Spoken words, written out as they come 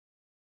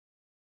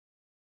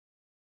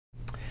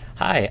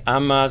Hi,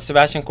 I'm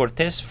Sebastian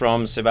Cortez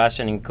from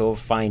Sebastian & Co.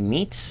 Fine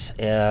Meats,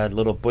 a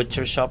little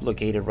butcher shop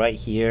located right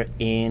here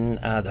in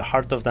the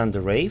heart of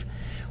Rave.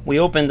 We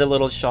opened the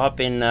little shop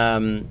in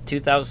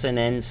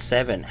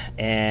 2007,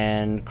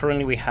 and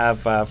currently we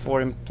have 4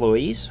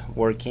 employees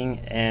working,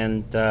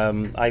 and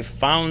I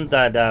found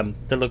that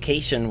the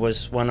location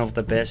was one of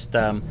the best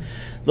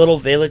little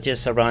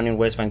villages around in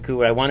West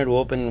Vancouver. I wanted to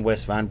open in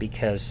West Van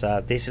because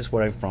this is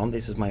where I'm from,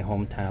 this is my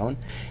hometown,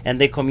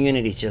 and the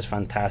community is just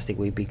fantastic.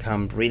 We've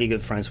become really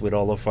good friends with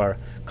all of our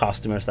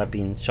customers that have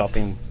been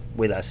shopping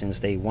with us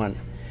since day one.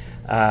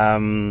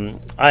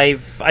 I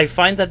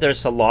find that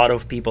there's a lot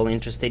of people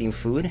interested in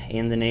food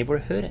in the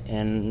neighborhood,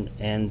 and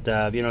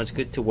you know, it's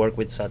good to work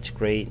with such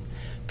great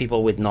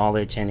people with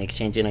knowledge and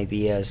exchanging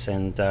ideas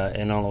and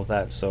all of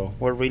that. So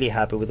we're really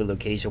happy with the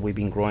location. We've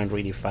been growing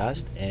really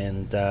fast,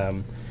 and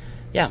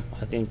yeah,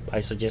 I think I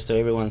suggest to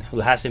everyone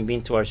who hasn't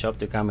been to our shop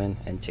to come in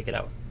and check it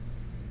out.